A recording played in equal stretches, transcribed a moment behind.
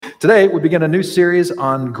Today, we begin a new series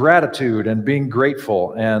on gratitude and being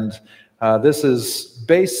grateful, and this is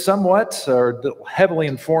based somewhat or heavily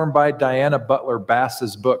informed by Diana Butler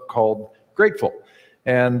Bass's book called Grateful.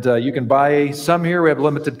 And you can buy some here. We have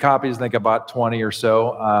limited copies, I think about 20 or so,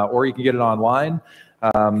 or you can get it online.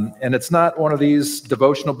 And it's not one of these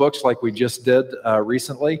devotional books like we just did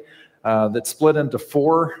recently that's split into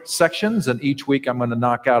 4 sections, and each week I'm going to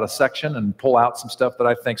knock out a section and pull out some stuff that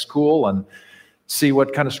I think's cool and see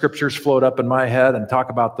what kind of scriptures float up in my head and talk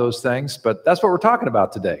about those things. But that's what we're talking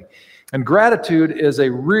about today. And gratitude is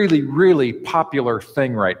a really, really popular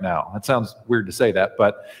thing right now. It sounds weird to say that,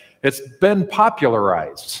 but it's been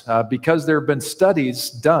popularized because there have been studies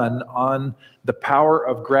done on the power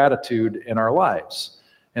of gratitude in our lives.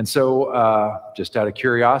 And so just out of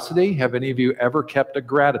curiosity, have any of you ever kept a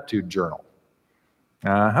gratitude journal?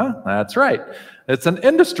 That's right. It's an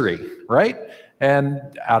industry, right?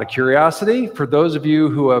 And out of curiosity, for those of you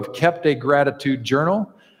who have kept a gratitude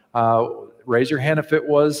journal, raise your hand if it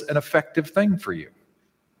was an effective thing for you.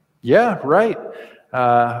 Yeah, right.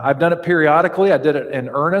 I've done it periodically. I did it in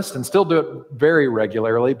earnest and still do it very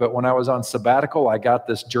regularly. But when I was on sabbatical, I got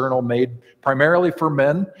this journal made primarily for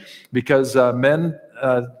men because men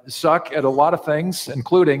suck at a lot of things,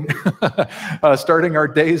 including starting our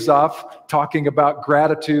days off talking about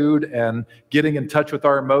gratitude and getting in touch with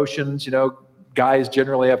our emotions. You know, guys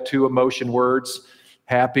generally have 2 emotion words,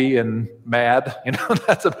 happy and mad. You know,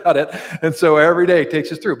 that's about it. And so every day takes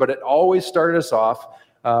us through. But it always started us off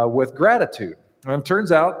with gratitude. And it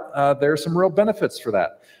turns out there are some real benefits for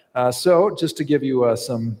that. So just to give you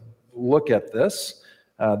some look at this,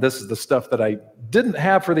 this is the stuff that I didn't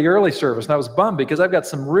have for the early service. And I was bummed because I've got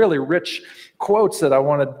some really rich quotes that I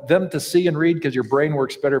wanted them to see and read because your brain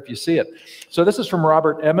works better if you see it. So this is from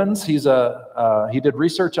Robert Emmons. He did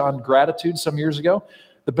research on gratitude some years ago.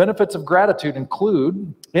 The benefits of gratitude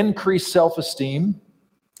include increased self-esteem,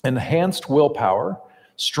 enhanced willpower,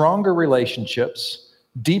 stronger relationships,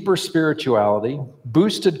 deeper spirituality,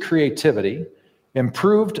 boosted creativity,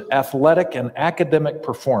 improved athletic and academic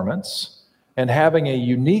performance, and having a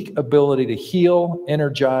unique ability to heal,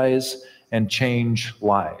 energize, and change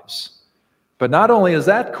lives. But not only is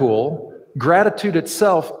that cool, gratitude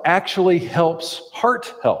itself actually helps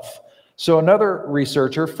heart health. So another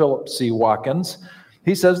researcher, Philip C. Watkins,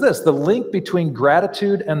 he says this: the link between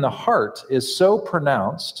gratitude and the heart is so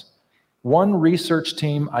pronounced, one research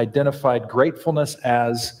team identified gratefulness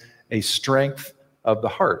as a strength of the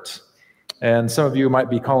heart. And some of you might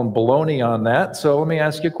be calling baloney on that, so let me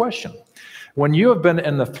ask you a question. When you have been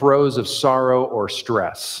in the throes of sorrow or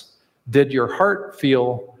stress, did your heart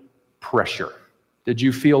feel pressure? Did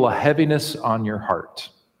you feel a heaviness on your heart?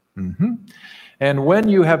 And when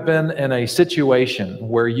you have been in a situation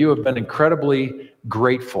where you have been incredibly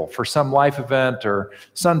grateful for some life event or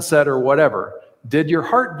sunset or whatever, did your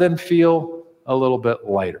heart then feel a little bit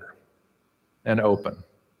lighter and open?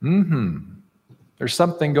 There's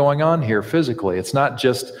something going on here physically. It's not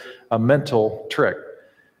just a mental trick.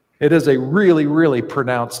 It is a really, really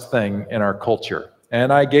pronounced thing in our culture.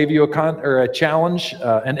 And I gave you a challenge,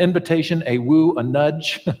 an invitation, a woo, a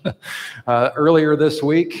nudge earlier this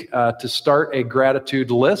week to start a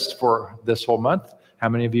gratitude list for this whole month. How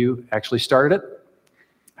many of you actually started it?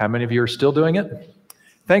 How many of you are still doing it?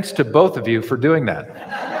 Thanks to both of you for doing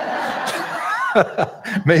that.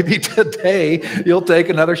 Maybe today you'll take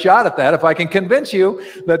another shot at that if I can convince you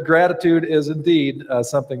that gratitude is indeed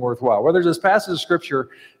something worthwhile. Well, there's this passage of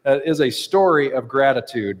scripture that is a story of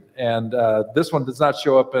gratitude, and this one does not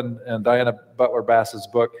show up in Diana Butler Bass's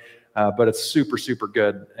book, but it's super, super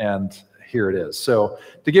good, and here it is. So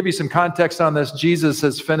to give you some context on this, Jesus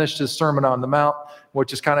has finished his Sermon on the Mount,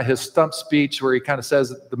 which is kind of his stump speech where he kind of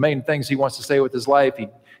says the main things he wants to say with his life. He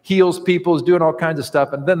heals people, is doing all kinds of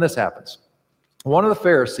stuff, and then this happens. One of the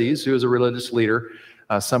Pharisees, who is a religious leader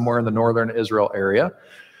somewhere in the northern Israel area,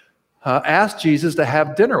 asked Jesus to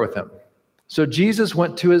have dinner with him. So Jesus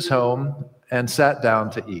went to his home and sat down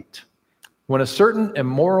to eat. When a certain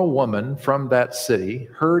immoral woman from that city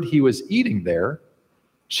heard he was eating there,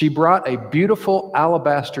 she brought a beautiful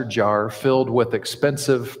alabaster jar filled with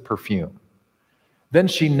expensive perfume. Then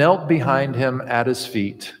she knelt behind him at his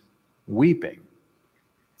feet, weeping.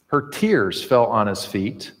 Her tears fell on his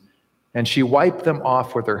feet, and she wiped them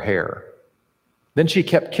off with her hair. Then she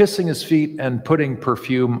kept kissing his feet and putting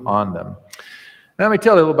perfume on them. Now, let me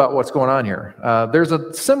tell you a little about what's going on here. There's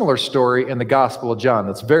a similar story in the Gospel of John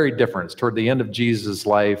that's very different. It's toward the end of Jesus'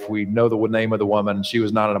 life. We know the name of the woman. She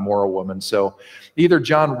was not an immoral woman. So either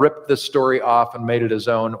John ripped this story off and made it his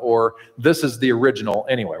own, or this is the original.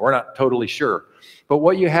 Anyway, we're not totally sure. But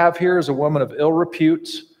what you have here is a woman of ill repute,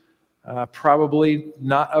 probably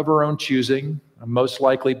not of her own choosing, most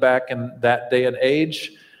likely back in that day and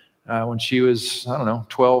age, when she was,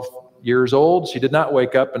 12 years old. She did not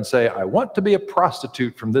wake up and say, I want to be a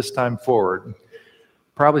prostitute from this time forward.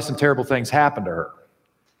 Probably some terrible things happened to her.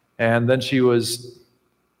 And then she was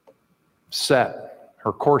set.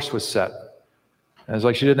 Her course was set. And it's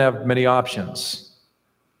like she didn't have many options.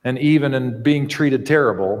 And even in being treated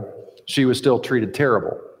terrible, she was still treated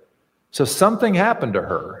terrible. So something happened to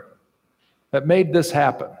her that made this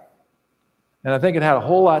happen. And I think it had a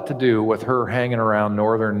whole lot to do with her hanging around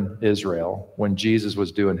northern Israel when Jesus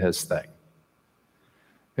was doing his thing.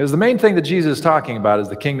 Because the main thing that Jesus is talking about is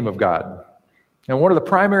the kingdom of God. And one of the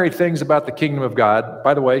primary things about the kingdom of God,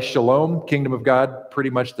 by the way, shalom, kingdom of God, pretty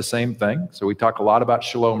much the same thing. So we talk a lot about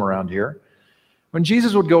shalom around here. When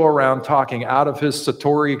Jesus would go around talking out of his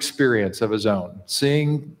Satori experience of his own,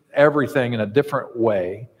 seeing everything in a different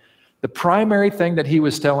way, the primary thing that he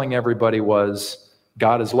was telling everybody was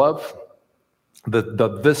God is love. The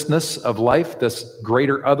thisness of life, this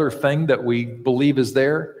greater other thing that we believe is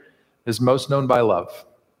there, is most known by love.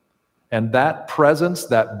 And that presence,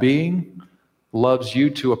 that being, loves you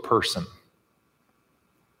to a person.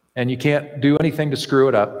 And you can't do anything to screw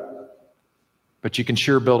it up, but you can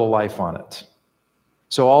sure build a life on it.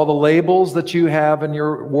 So all the labels that you have in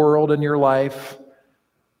your world and your life,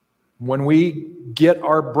 when we get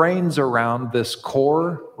our brains around this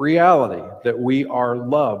core reality that we are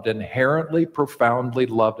loved, inherently, profoundly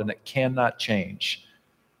loved, and it cannot change,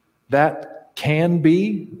 that can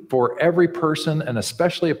be, for every person, and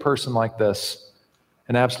especially a person like this,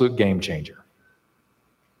 an absolute game changer.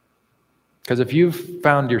 Because if you've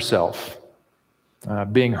found yourself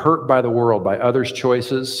being hurt by the world, by others'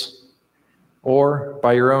 choices, or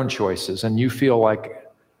by your own choices, and you feel like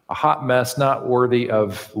a hot mess, not worthy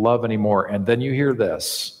of love anymore, and then you hear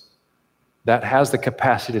this, that has the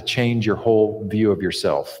capacity to change your whole view of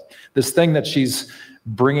yourself. This thing that she's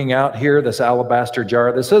bringing out here, this alabaster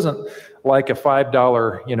jar, this isn't like a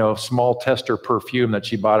 $5, small tester perfume that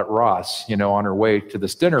she bought at Ross, on her way to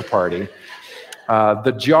this dinner party.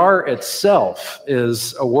 The jar itself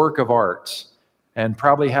is a work of art, and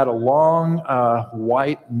probably had a long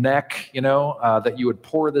white neck, that you would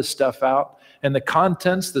pour this stuff out. And the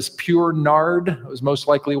contents, this pure nard, was most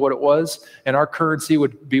likely what it was, and our currency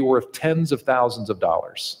would be worth tens of thousands of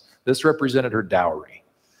dollars. This represented her dowry.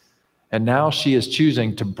 And now she is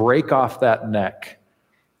choosing to break off that neck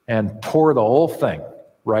and pour the whole thing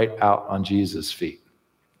right out on Jesus' feet.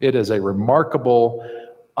 It is a remarkable,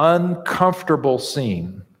 uncomfortable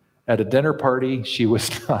scene at a dinner party she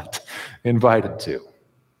was not invited to.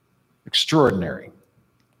 Extraordinary.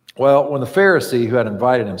 Well, when the Pharisee who had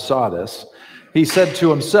invited him saw this, he said to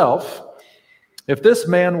himself, if this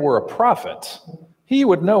man were a prophet, he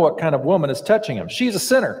would know what kind of woman is touching him. She's a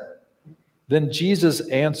sinner. Then Jesus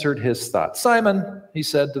answered his thoughts. Simon, he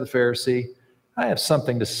said to the Pharisee, I have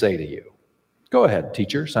something to say to you. Go ahead,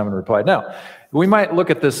 teacher, Simon replied. Now, we might look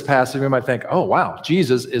at this passage, we might think, oh, wow,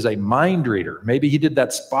 Jesus is a mind reader. Maybe he did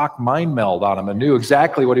that Spock mind meld on him and knew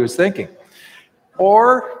exactly what he was thinking.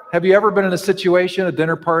 Or have you ever been in a situation, a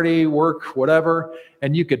dinner party, work, whatever,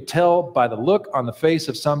 and you could tell by the look on the face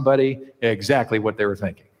of somebody exactly what they were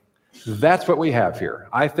thinking? That's what we have here.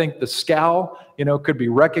 I think the scowl, could be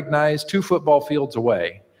recognized 2 football fields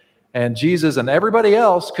away, and Jesus and everybody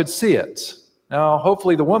else could see it. Now,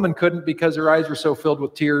 hopefully the woman couldn't because her eyes were so filled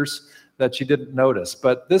with tears that she didn't notice.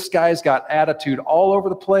 But this guy's got attitude all over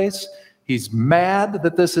the place. He's mad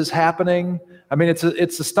that this is happening. I mean, it's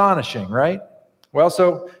astonishing, right? Well,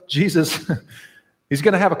 so Jesus, he's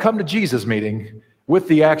going to have a come to Jesus meeting with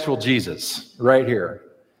the actual Jesus right here.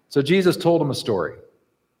 So Jesus told him a story.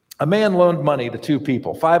 A man loaned money to 2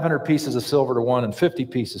 people, 500 pieces of silver to one and 50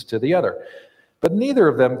 pieces to the other. But neither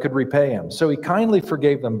of them could repay him. So he kindly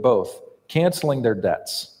forgave them both, canceling their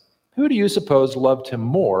debts. Who do you suppose loved him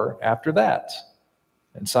more after that?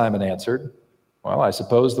 And Simon answered, well, I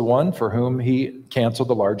suppose the one for whom he canceled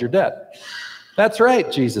the larger debt. That's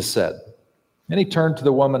right, Jesus said. Then he turned to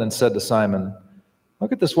the woman and said to Simon,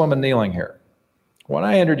 look at this woman kneeling here. When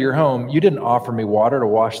I entered your home, you didn't offer me water to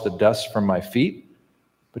wash the dust from my feet,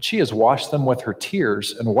 but she has washed them with her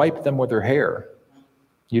tears and wiped them with her hair.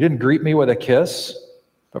 You didn't greet me with a kiss,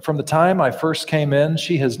 but from the time I first came in,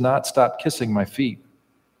 she has not stopped kissing my feet.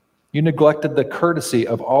 You neglected the courtesy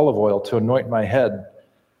of olive oil to anoint my head,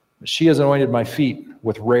 but she has anointed my feet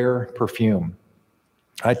with rare perfume.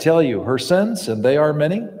 I tell you, her sins, and they are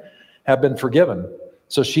many, have been forgiven,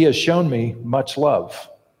 so she has shown me much love.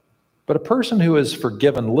 But a person who is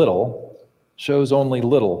forgiven little shows only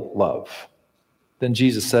little love. Then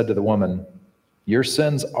Jesus said to the woman, your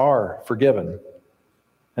sins are forgiven.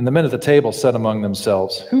 And the men at the table said among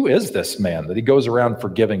themselves, "Who is this man that he goes around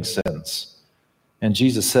forgiving sins?" And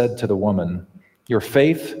Jesus said to the woman, "Your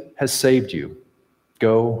faith has saved you.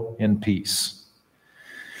 Go in peace."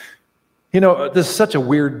 You know, this is such a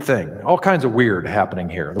weird thing. All kinds of weird happening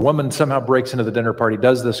here. The woman somehow breaks into the dinner party,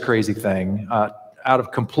 does this crazy thing out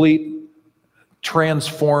of complete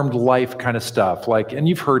transformed life kind of stuff. Like, and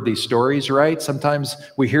you've heard these stories, right? Sometimes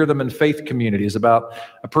we hear them in faith communities about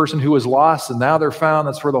a person who was lost and now they're found.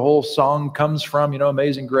 That's where the whole song comes from, you know,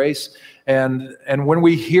 Amazing Grace. And when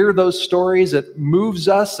we hear those stories, it moves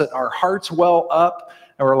us, that our hearts well up,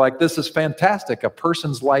 and we're like, this is fantastic. A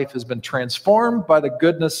person's life has been transformed by the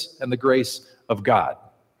goodness and the grace of God.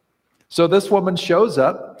 So this woman shows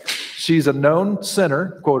up. She's a known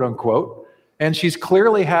sinner, quote unquote, and she's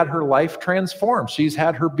clearly had her life transformed. She's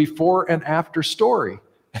had her before and after story.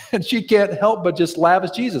 And she can't help but just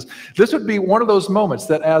lavish Jesus. This would be one of those moments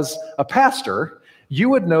that as a pastor, you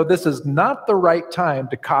would know this is not the right time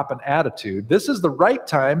to cop an attitude. This is the right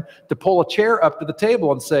time to pull a chair up to the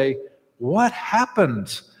table and say, "What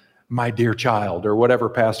happened, my dear child?" Or whatever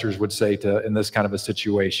pastors would say in this kind of a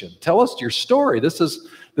situation. "Tell us your story. This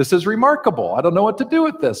is remarkable. I don't know what to do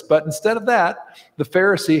with this." But instead of that, the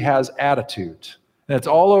Pharisee has attitude. And it's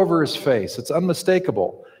all over his face. It's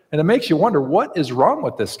unmistakable. And it makes you wonder, what is wrong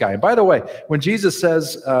with this guy? And by the way, when Jesus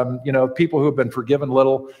says, people who have been forgiven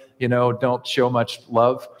little, don't show much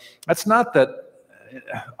love, that's not that.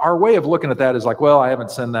 Our way of looking at that is like, well, I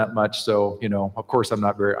haven't sinned that much, so, of course I'm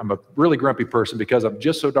a really grumpy person because I'm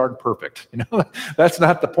just so darn perfect. That's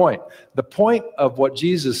not the point. The point of what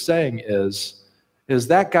Jesus is saying is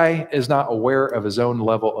that guy is not aware of his own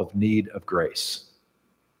level of need of grace.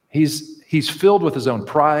 He's filled with his own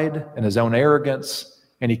pride and his own arrogance,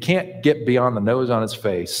 and he can't get beyond the nose on his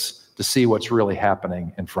face to see what's really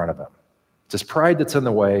happening in front of him. It's his pride that's in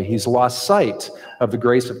the way. He's lost sight of the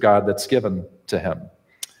grace of God that's given to him.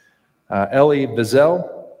 Elie Wiesel,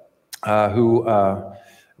 who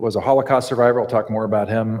was a Holocaust survivor, I'll talk more about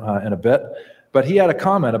him in a bit, but he had a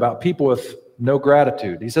comment about people with no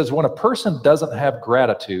gratitude. He says, when a person doesn't have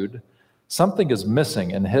gratitude, something is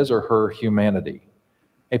missing in his or her humanity.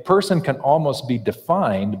 A person can almost be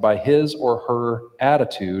defined by his or her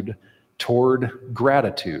attitude toward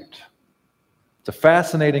gratitude. It's a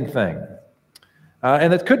fascinating thing.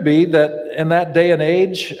 And it could be that in that day and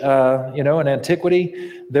age, in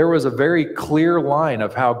antiquity, there was a very clear line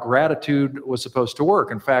of how gratitude was supposed to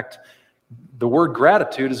work. In fact, the word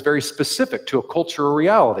gratitude is very specific to a cultural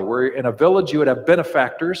reality, where in a village you would have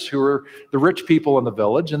benefactors who were the rich people in the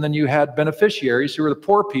village, and then you had beneficiaries who were the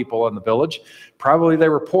poor people in the village. Probably they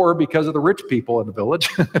were poor because of the rich people in the village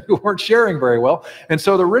who weren't sharing very well. And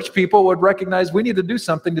so the rich people would recognize we need to do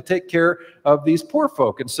something to take care of these poor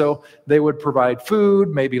folk. And so they would provide food,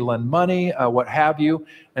 maybe lend money, what have you.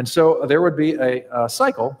 And so there would be a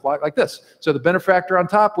cycle like this. So the benefactor on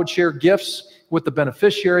top would share gifts with the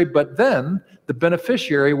beneficiary, but then the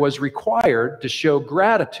beneficiary was required to show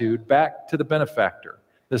gratitude back to the benefactor.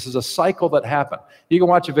 This is a cycle that happened. You can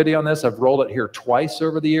watch a video on this. I've rolled it here twice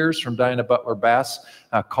over the years from Diana Butler Bass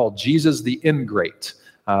called Jesus the Ingrate,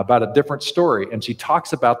 about a different story. And she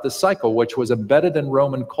talks about this cycle, which was embedded in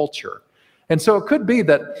Roman culture. And so it could be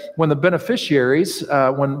that when the beneficiaries,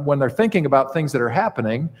 when they're thinking about things that are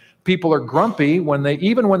happening, people are grumpy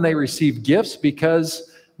even when they receive gifts, because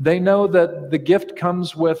they know that the gift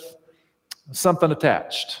comes with something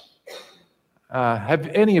attached. Have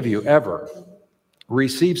any of you ever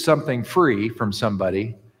received something free from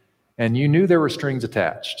somebody and you knew there were strings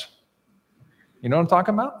attached? You know what I'm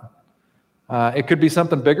talking about? It could be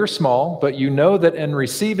something big or small, but you know that in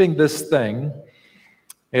receiving this thing,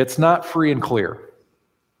 it's not free and clear,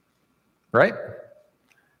 right?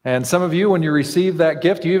 And some of you, when you receive that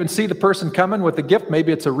gift, you even see the person coming with the gift.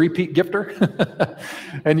 Maybe it's a repeat gifter.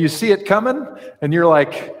 And you see it coming, and you're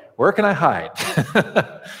like, where can I hide?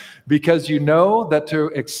 Because you know that to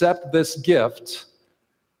accept this gift,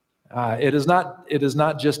 it is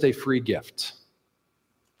not just a free gift.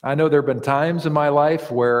 I know there have been times in my life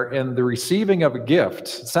where in the receiving of a gift,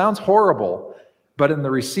 it sounds horrible, but in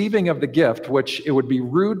the receiving of the gift, which it would be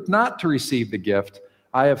rude not to receive the gift,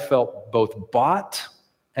 I have felt both bought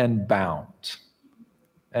and bound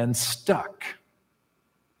and stuck.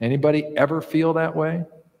 Anybody ever feel that way?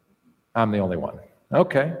 I'm the only one.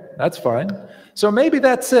 Okay, that's fine. So maybe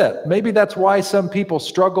that's it. Maybe that's why some people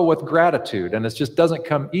struggle with gratitude and it just doesn't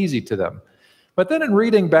come easy to them. But then in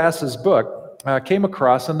reading Bass's book, I came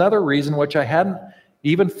across another reason which I hadn't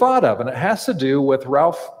even thought of, and it has to do with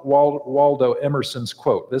Ralph Waldo Emerson's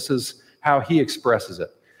quote. This is how he expresses it.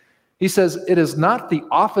 He says, "It is not the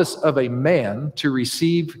office of a man to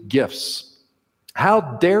receive gifts. How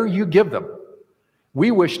dare you give them?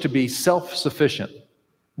 We wish to be self-sufficient.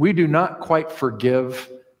 We do not quite forgive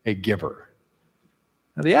a giver.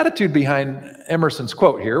 Now, the attitude behind Emerson's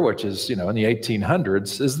quote here, which is, in the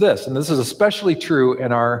 1800s, is this, and this is especially true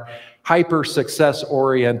in our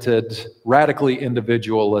hyper-success-oriented, radically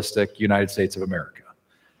individualistic United States of America,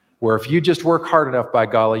 where if you just work hard enough, by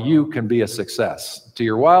golly, you can be a success to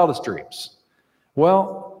your wildest dreams.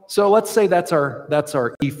 Well, so let's say that's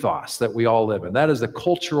our ethos that we all live in. That is the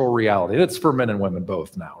cultural reality. That's for men and women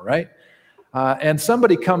both now, right? And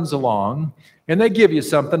somebody comes along and they give you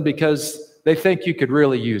something because they think you could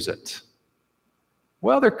really use it.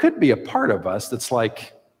 Well, there could be a part of us that's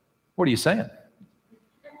like, what are you saying?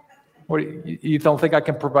 You don't think I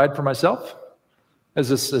can provide for myself? Is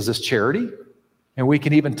this charity? And we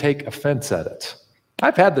can even take offense at it.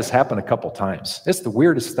 I've had this happen a couple times. It's the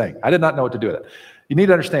weirdest thing. I did not know what to do with it. You need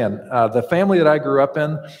to understand, the family that I grew up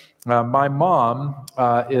in, my mom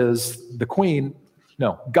is the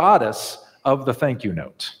goddess of the thank you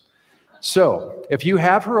note. So if you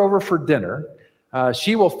have her over for dinner,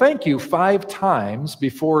 she will thank you 5 times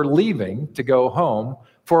before leaving to go home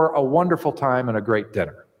for a wonderful time and a great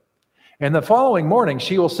dinner. And the following morning,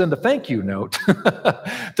 she will send a thank you note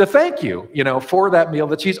to thank you, for that meal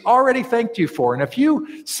that she's already thanked you for. And if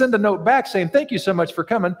you send a note back saying, thank you so much for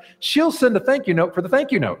coming, she'll send a thank you note for the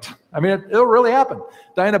thank you note. I mean, it'll really happen.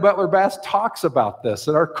 Diana Butler Bass talks about this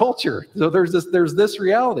in our culture. So there's this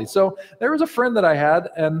reality. So there was a friend that I had,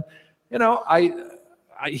 and,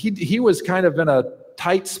 he was kind of in a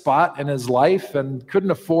tight spot in his life and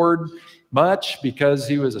couldn't afford much because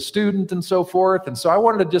he was a student and so forth. And so I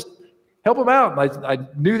wanted to just help him out. I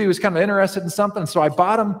knew that he was kind of interested in something, so I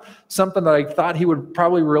bought him something that I thought he would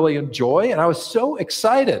probably really enjoy, and I was so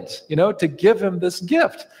excited, to give him this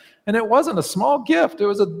gift. And it wasn't a small gift; it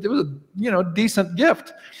was a decent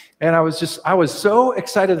gift. And I was so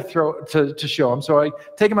excited to show him. So I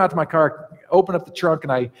take him out to my car, open up the trunk,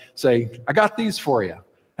 and I say, "I got these for you."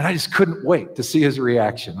 And I just couldn't wait to see his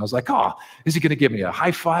reaction. I was like, "Oh, is he going to give me a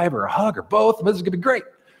high five or a hug or both? This is going to be great."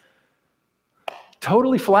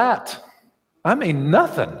 Totally flat. I mean,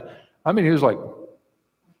 nothing. I mean, he was like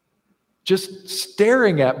just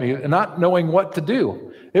staring at me and not knowing what to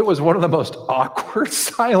do. It was one of the most awkward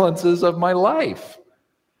silences of my life.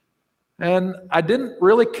 And I didn't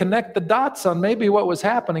really connect the dots on maybe what was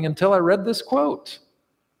happening until I read this quote.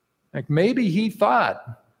 Like maybe he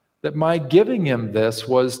thought that my giving him this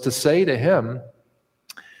was to say to him,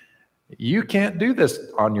 you can't do this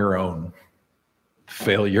on your own.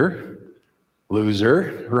 Failure,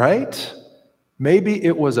 loser, right? Maybe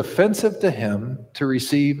it was offensive to him to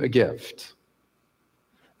receive a gift.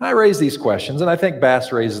 I raise these questions, and I think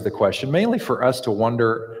Bass raises the question mainly for us to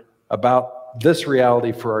wonder about this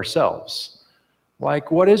reality for ourselves. Like,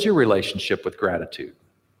 what is your relationship with gratitude?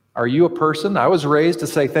 Are you a person? I was raised to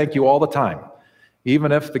say thank you all the time,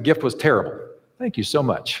 even if the gift was terrible. Thank you so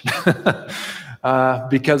much.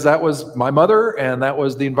 Because that was my mother, and that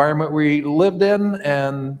was the environment we lived in,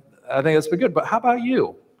 and I think that's been good. But how about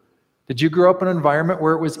you? Did you grow up in an environment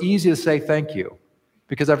where it was easy to say thank you?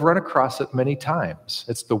 Because I've run across it many times.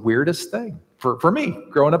 It's the weirdest thing for me,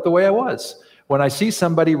 growing up the way I was. When I see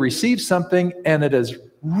somebody receive something and it is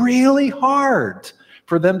really hard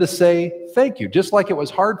for them to say thank you, just like it was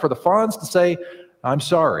hard for the Fonz to say, I'm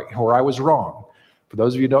sorry, or I was wrong. For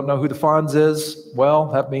those of you who don't know who the Fonz is,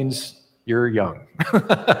 well, that means you're young.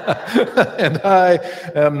 And I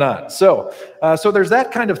am not. So there's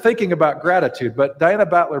that kind of thinking about gratitude. But Diana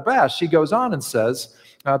Butler Bass, she goes on and says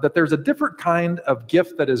that there's a different kind of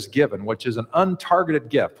gift that is given, which is an untargeted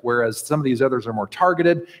gift, whereas some of these others are more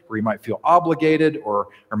targeted, where you might feel obligated or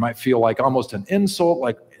might feel like almost an insult,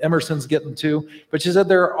 like Emerson's getting to. But she said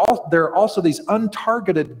there are also these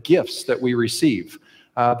untargeted gifts that we receive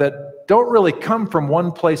that don't really come from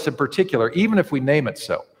one place in particular, even if we name it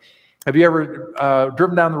so. Have you ever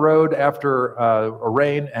driven down the road after a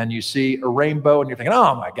rain and you see a rainbow and you're thinking,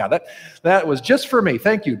 oh my God, that was just for me.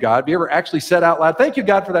 Thank you, God. Have you ever actually said out loud, thank you,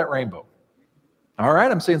 God, for that rainbow? All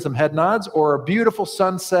right, I'm seeing some head nods. Or a beautiful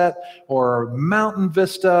sunset or a mountain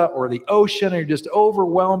vista or the ocean, and you're just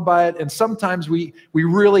overwhelmed by it. And sometimes we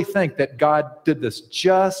really think that God did this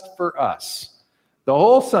just for us. The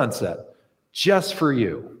whole sunset, just for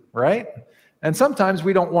you, right? And sometimes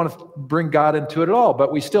we don't want to bring God into it at all,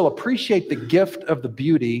 but we still appreciate the gift of the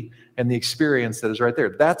beauty and the experience that is right there.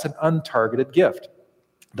 That's an untargeted gift.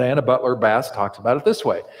 Diana Butler Bass talks about it this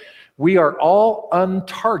way. We are all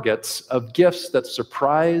untargets of gifts that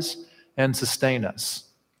surprise and sustain us.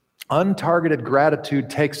 Untargeted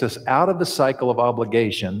gratitude takes us out of the cycle of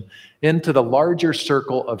obligation into the larger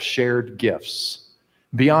circle of shared gifts.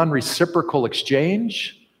 beyond reciprocal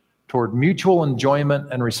exchange toward mutual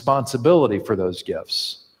enjoyment and responsibility for those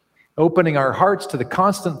gifts, opening our hearts to the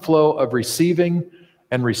constant flow of receiving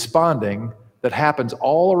and responding that happens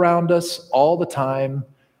all around us all the time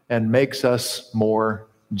and makes us more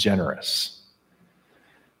generous.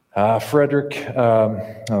 Here's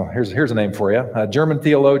a name for you. German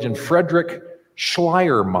theologian Friedrich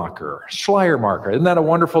Schleiermacher. Schleiermacher. Isn't that a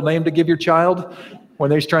wonderful name to give your child when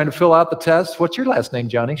they're trying to fill out the test? What's your last name,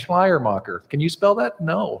 Johnny? Schleiermacher. Can you spell that?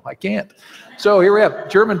 No, I can't. So here we have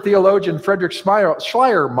German theologian Friedrich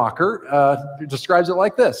Schleiermacher describes it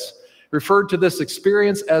like this. Referred to this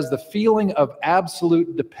experience as the feeling of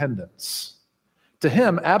absolute dependence. To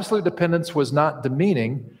him, absolute dependence was not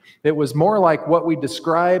demeaning. It was more like what we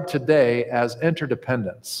describe today as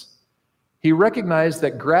interdependence. He recognized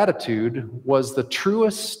that gratitude was the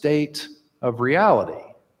truest state of reality.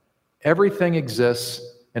 Everything exists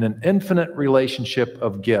in an infinite relationship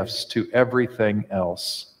of gifts to everything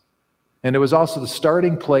else. And it was also the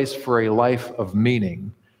starting place for a life of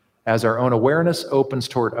meaning as our own awareness opens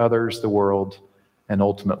toward others, the world, and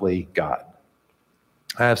ultimately God.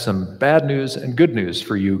 I have some bad news and good news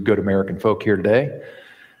for you good American folk here today.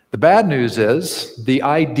 The bad news is the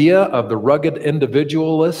idea of the rugged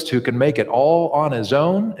individualist who can make it all on his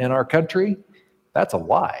own in our country, that's a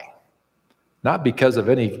lie. Not because of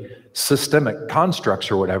any systemic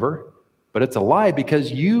constructs or whatever, but it's a lie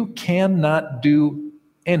because you cannot do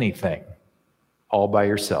anything all by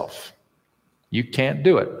yourself. You can't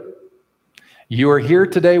do it. You are here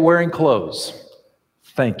today wearing clothes.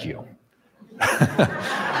 Thank you.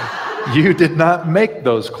 You did not make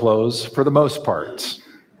those clothes for the most part.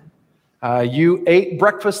 You ate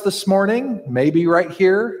breakfast this morning, maybe right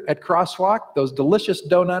here at Crosswalk, those delicious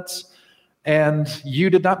donuts, and you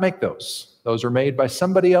did not make those. Those were made by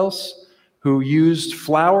somebody else who used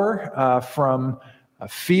flour from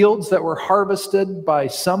fields that were harvested by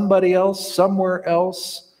somebody else, somewhere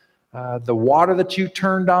else. The water that you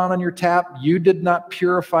turned on your tap, you did not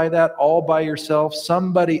purify that all by yourself.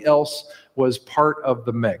 Somebody else was part of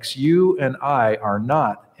the mix. You and I are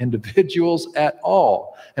not individuals at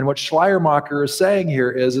all. And what Schleiermacher is saying here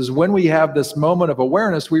is when we have this moment of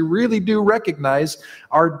awareness, we really do recognize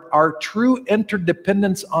our true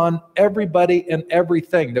interdependence on everybody and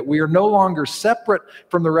everything, that we are no longer separate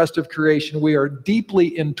from the rest of creation. We are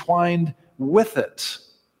deeply entwined with it.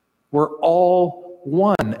 We're all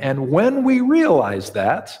one. And when we realize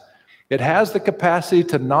that, it has the capacity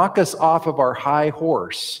to knock us off of our high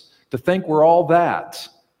horse, to think we're all that.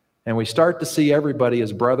 And we start to see everybody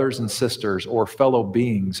as brothers and sisters or fellow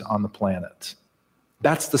beings on the planet.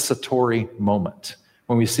 That's the Satori moment,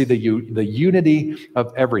 when we see the unity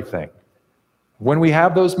of everything. When we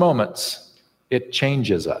have those moments, it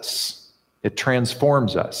changes us. It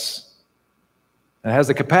transforms us. And it has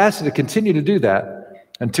the capacity to continue to do that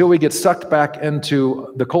until we get sucked back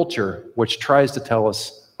into the culture which tries to tell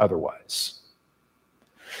us otherwise.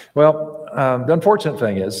 Well, the unfortunate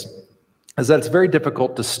thing is that it's very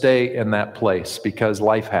difficult to stay in that place because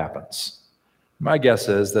life happens. My guess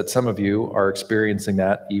is that some of you are experiencing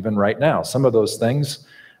that even right now. Some of those things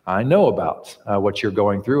I know about, what you're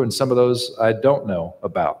going through, and some of those I don't know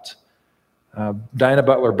about. Diana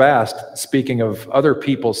Butler Bass, speaking of other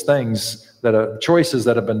people's things, choices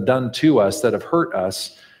that have been done to us that have hurt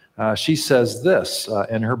us, she says this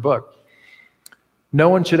in her book: no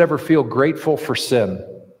one should ever feel grateful for sin,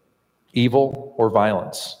 evil, or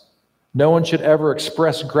violence. No one should ever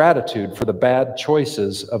express gratitude for the bad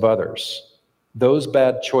choices of others. Those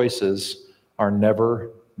bad choices are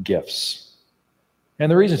never gifts.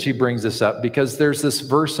 And the reason she brings this up, because there's this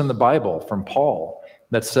verse in the Bible from Paul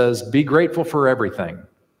that says, be grateful for everything.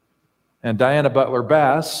 And Diana Butler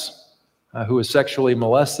Bass, who was sexually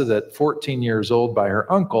molested at 14 years old by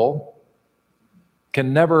her uncle,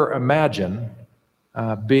 can never imagine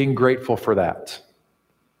being grateful for that,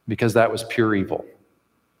 because that was pure evil.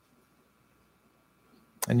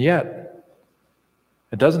 And yet,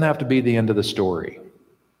 it doesn't have to be the end of the story.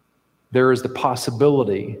 There is the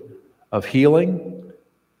possibility of healing.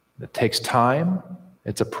 It takes time.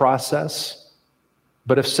 It's a process.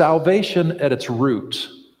 But if salvation at its root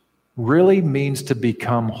really means to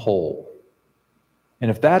become whole,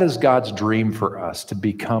 and if that is God's dream for us, to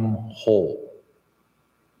become whole,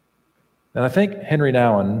 then I think Henry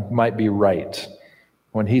Nouwen might be right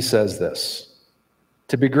when he says this: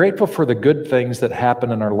 to be grateful for the good things that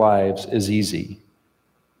happen in our lives is easy,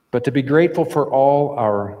 but to be grateful for all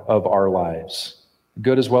of our lives, the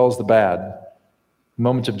good as well as the bad,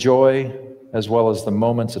 moments of joy as well as the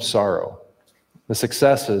moments of sorrow, the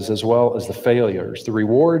successes as well as the failures, the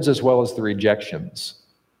rewards as well as the rejections,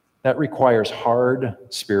 That requires hard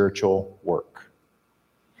spiritual work.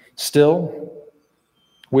 Still,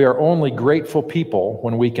 we are only grateful people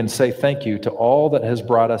when we can say thank you to all that has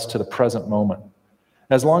brought us to the present moment.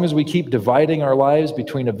 As long as we keep dividing our lives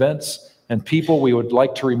between events and people we would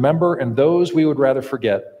like to remember and those we would rather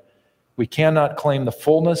forget, we cannot claim the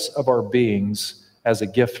fullness of our beings as a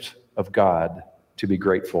gift of God to be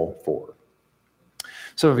grateful for.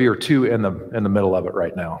 Some of you are too in the middle of it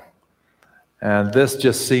right now. And this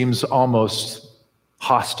just seems almost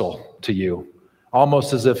hostile to you.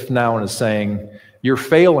 Almost as if now is saying, you're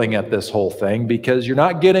failing at this whole thing because you're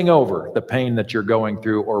not getting over the pain that you're going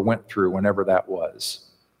through or went through whenever that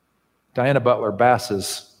was. Diana Butler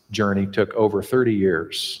Bass's journey took over 30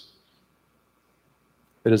 years.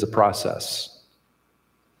 It is a process.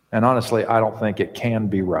 And honestly, I don't think it can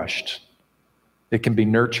be rushed. It can be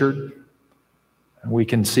nurtured. We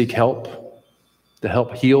can seek help to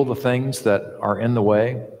help heal the things that are in the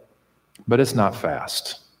way, but it's not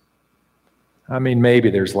fast. I mean,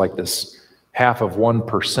 maybe there's like this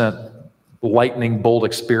 0.5% lightning bolt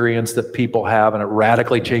experience that people have, and it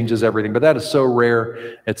radically changes everything. But that is so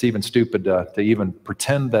rare, it's even stupid to even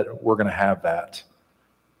pretend that we're going to have that.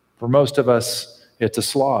 For most of us, it's a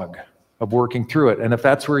slog of working through it. And if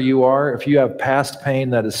that's where you are, if you have past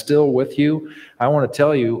pain that is still with you, I want to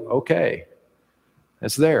tell you, okay,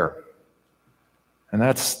 it's there. And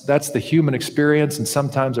that's the human experience, and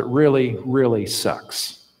sometimes it really, really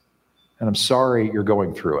sucks. And I'm sorry you're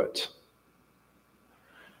going through it.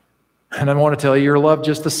 And I want to tell you, you're loved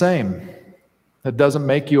just the same. It doesn't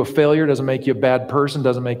make you a failure, doesn't make you a bad person,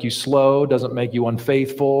 doesn't make you slow, doesn't make you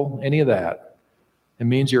unfaithful, any of that. It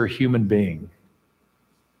means you're a human being.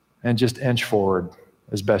 And just inch forward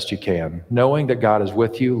as best you can, knowing that God is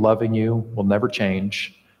with you, loving you, will never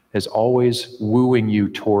change, is always wooing you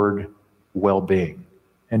toward well-being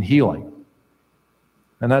and healing.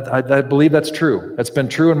 And I believe that's true. That's been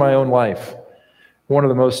true in my own life. One of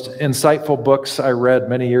the most insightful books I read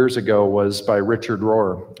many years ago was by Richard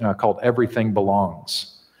Rohr, called Everything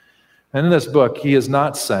Belongs. And in this book, he is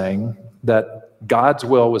not saying that God's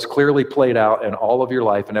will was clearly played out in all of your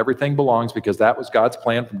life and everything belongs because that was God's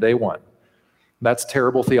plan from day one. That's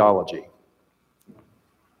terrible theology.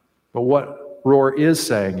 But what Rohr is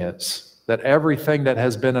saying is that everything that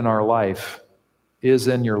has been in our life is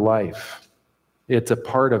in your life. It's a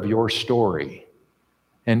part of your story.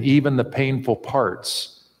 And even the painful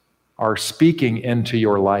parts are speaking into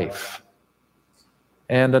your life.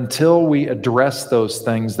 And until we address those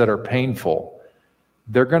things that are painful,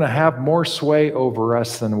 they're going to have more sway over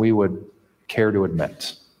us than we would care to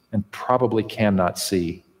admit and probably cannot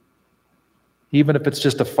see. Even if it's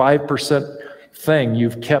just a 5% thing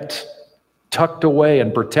you've kept tucked away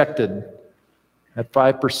and protected, at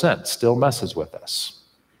 5% still messes with us.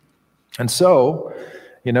 And so,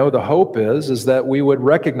 the hope is that we would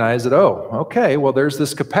recognize that, okay, well, there's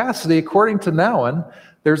this capacity, according to Nouwen,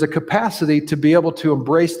 there's a capacity to be able to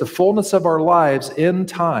embrace the fullness of our lives in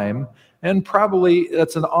time, and probably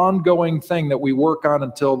that's an ongoing thing that we work on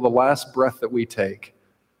until the last breath that we take.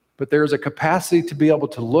 But there's a capacity to be able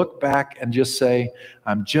to look back and just say,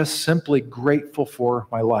 I'm just simply grateful for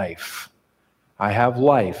my life. I have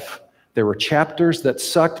life. There were chapters that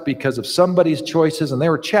sucked because of somebody's choices, and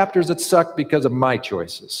there were chapters that sucked because of my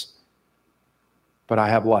choices. But I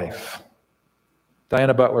have life.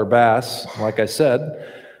 Diana Butler Bass, like I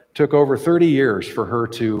said, took over 30 years for her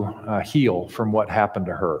to heal from what happened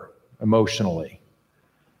to her emotionally.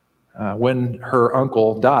 When her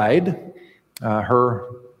uncle died, her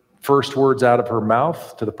first words out of her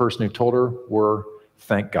mouth to the person who told her were,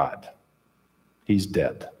 "Thank God, he's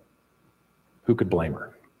dead." Who could blame her?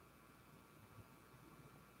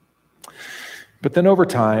 But then over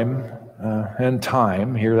time,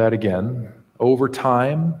 hear that again, over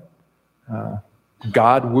time,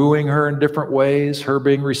 God wooing her in different ways, her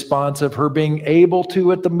being responsive, her being able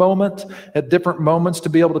to at different moments to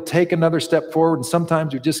be able to take another step forward, and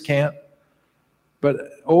sometimes you just can't. But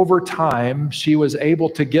over time, she was able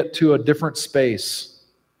to get to a different space.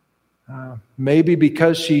 Maybe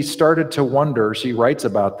because she started to wonder, she writes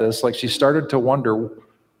about this, like she started to wonder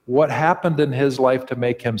what happened in his life to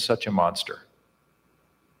make him such a monster.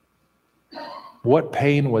 What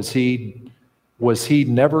pain was he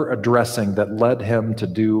never addressing that led him to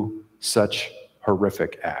do such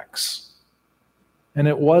horrific acts? And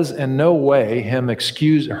it was in no way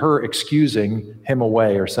her excusing him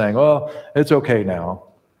away or saying, "Well, it's okay now.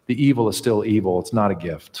 The evil is still evil. It's not a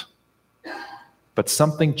gift." But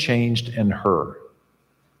something changed in her.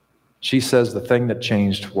 She says the thing that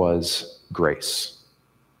changed was grace.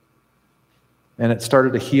 And it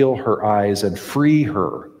started to heal her eyes and free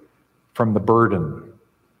her from the burden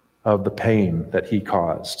of the pain that he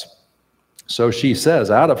caused. So she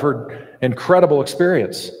says, out of her incredible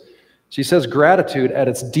experience, she says, gratitude at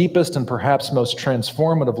its deepest and perhaps most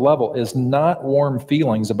transformative level is not warm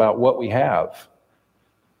feelings about what we have.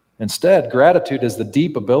 Instead, gratitude is the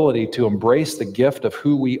deep ability to embrace the gift of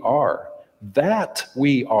who we are, that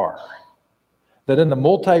we are. That in the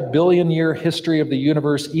multi-billion-year history of the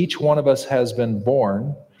universe, each one of us has been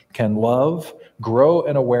born, can love, grow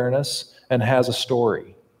in awareness, and has a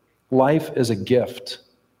story. Life is a gift.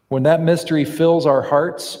 When that mystery fills our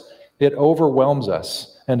hearts, it overwhelms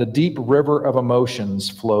us, and a deep river of emotions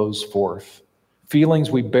flows forth.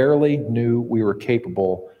 Feelings we barely knew we were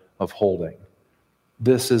capable of holding.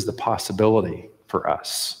 This is the possibility for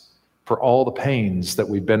us, for all the pains that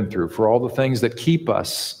we've been through, for all the things that keep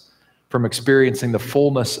us from experiencing the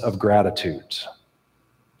fullness of gratitude.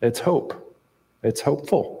 It's hope. It's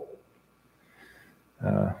hopeful.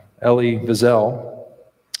 Elie Wiesel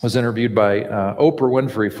was interviewed by Oprah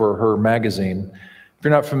Winfrey for her magazine. If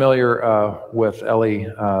you're not familiar with Elie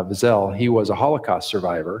Wiesel, he was a Holocaust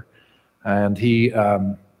survivor, and he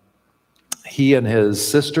and his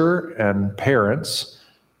sister and parents,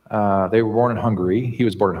 they were born in Hungary. He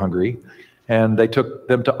was born in Hungary, and they took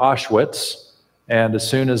them to Auschwitz. And as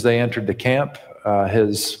soon as they entered the camp,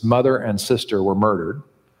 his mother and sister were murdered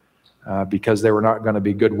because they were not going to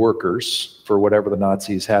be good workers for whatever the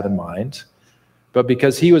Nazis had in mind. But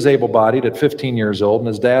because he was able-bodied at 15 years old and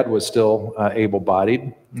his dad was still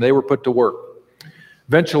able-bodied, they were put to work.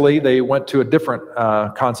 Eventually, they went to a different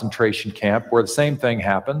concentration camp where the same thing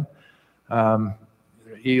happened.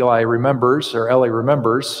 Elie remembers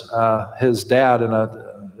his dad in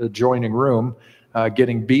an adjoining room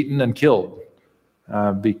getting beaten and killed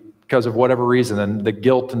because of whatever reason, and the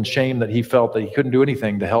guilt and shame that he felt that he couldn't do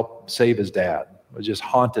anything to help save his dad. It just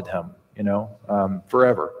haunted him,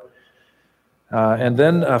 forever. And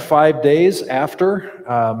then 5 days after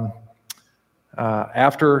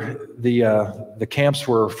the camps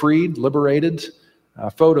were freed, liberated,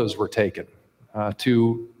 photos were taken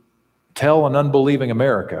to tell an unbelieving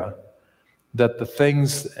America that the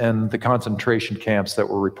things in the concentration camps that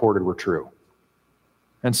were reported were true.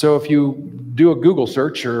 And so if you do a Google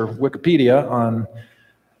search or Wikipedia on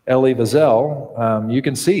Elie Wiesel, you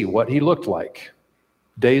can see what he looked like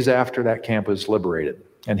days after that camp was liberated.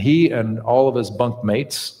 And he and all of his bunk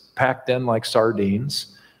mates, packed in like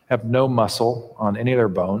sardines, have no muscle on any of their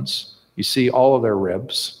bones. You see all of their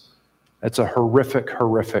ribs. It's a horrific,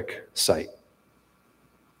 horrific sight.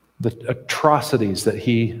 The atrocities that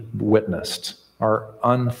he witnessed are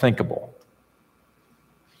unthinkable.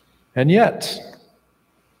 And yet,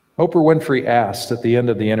 Oprah Winfrey asked at the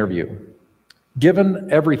end of the interview, given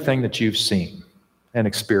everything that you've seen and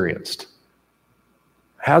experienced,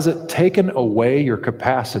 has it taken away your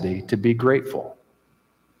capacity to be grateful?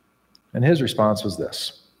 And his response was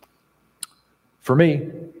this: for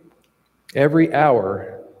me, every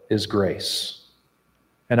hour is grace.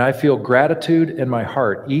 And I feel gratitude in my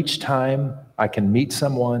heart each time I can meet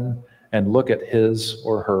someone and look at his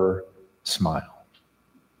or her smile.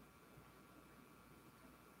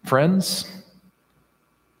 Friends,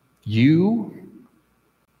 you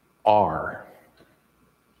are.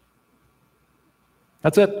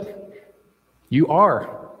 That's it. You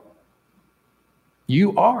are.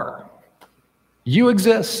 You are. You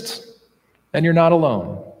exist, and you're not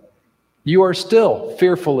alone. You are still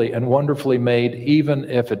fearfully and wonderfully made, even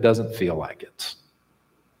if it doesn't feel like it.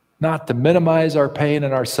 Not to minimize our pain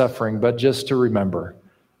and our suffering, but just to remember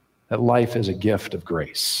that life is a gift of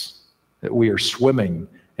grace, that we are swimming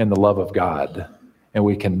in the love of God, and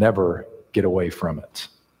we can never get away from it.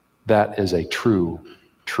 That is a true,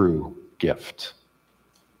 true gift.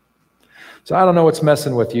 So I don't know what's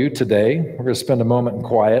messing with you today. We're going to spend a moment in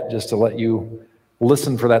quiet just to let you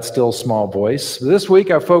listen for that still small voice. This week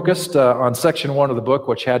I focused on section 1 of the book,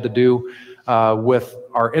 which had to do with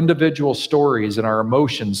our individual stories and our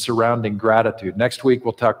emotions surrounding gratitude. Next week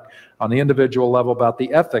we'll talk on the individual level about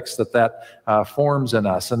the ethics that forms in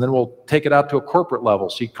us, and then we'll take it out to a corporate level.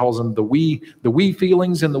 She calls them the we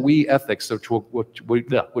feelings and the we ethics,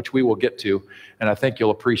 which we will get to, and I think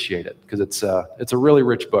you'll appreciate it because it's a really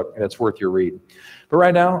rich book and it's worth your read. But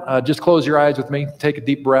right now, just close your eyes with me, take a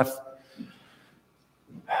deep breath,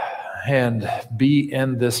 and be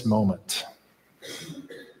in this moment.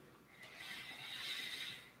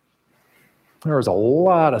 There was a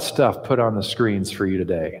lot of stuff put on the screens for you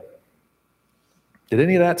today. Did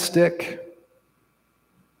any of that stick?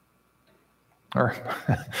 Or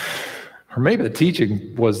maybe the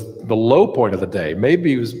teaching was the low point of the day.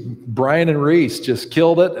 Maybe it was Brian and Reese just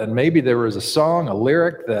killed it, and maybe there was a song, a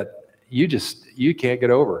lyric that you can't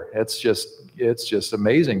get over. It's just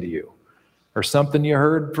amazing to you. Or something you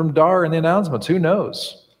heard from Dar in the announcements, who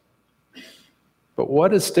knows? But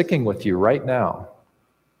what is sticking with you right now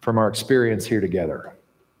from our experience here together?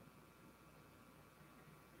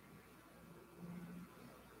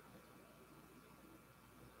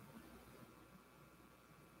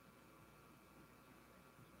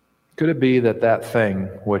 Could it be that thing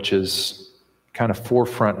which is kind of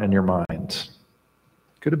forefront in your mind,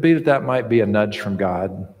 could it be that might be a nudge from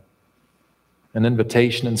God, an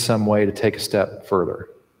invitation in some way to take a step further?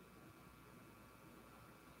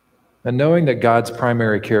 And knowing that God's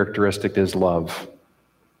primary characteristic is love,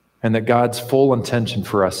 and that God's full intention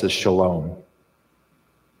for us is shalom,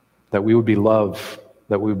 that we would be loved,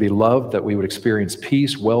 that we would experience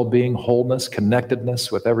peace, well-being, wholeness,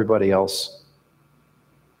 connectedness with everybody else.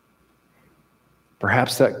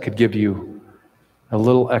 Perhaps that could give you a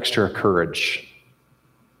little extra courage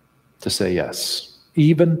to say yes,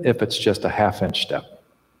 even if it's just a half-inch step.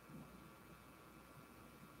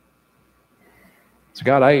 So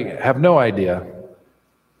God, I have no idea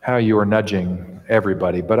how you are nudging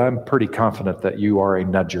everybody, but I'm pretty confident that you are a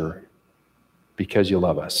nudger because you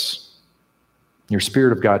love us. Your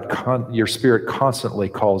Spirit of God, your Spirit constantly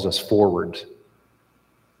calls us forward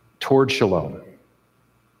toward shalom.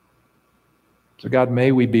 So God,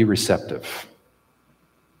 may we be receptive.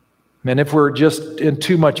 And if we're just in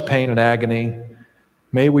too much pain and agony,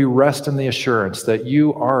 may we rest in the assurance that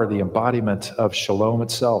you are the embodiment of shalom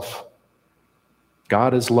itself.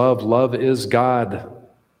 God is love. Love is God.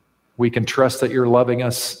 We can trust that you're loving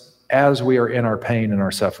us as we are in our pain and our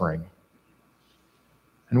suffering.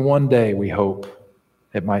 And one day we hope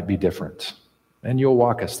it might be different. And you'll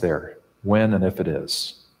walk us there when and if it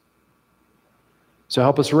is. So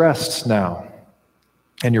help us rest now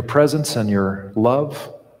in your presence and your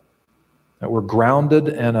love, that we're grounded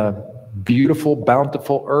in a beautiful,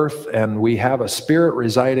 bountiful earth, and we have a spirit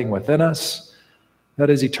residing within us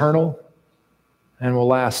that is eternal and will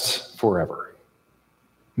last forever.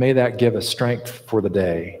 May that give us strength for the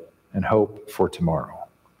day and hope for tomorrow.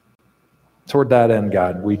 Toward that end,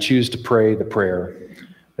 God, we choose to pray the prayer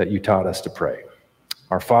that you taught us to pray.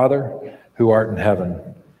 Our Father, who art in heaven,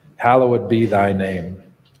 hallowed be thy name.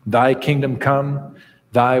 Thy kingdom come,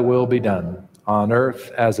 thy will be done, on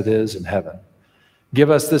earth as it is in heaven. Give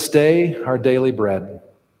us this day our daily bread,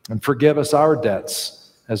 and forgive us our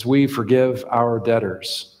debts as we forgive our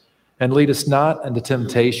debtors. And lead us not into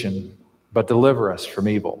temptation, but deliver us from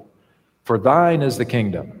evil. For thine is the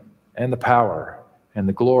kingdom, and the power, and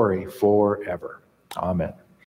the glory forever. Amen.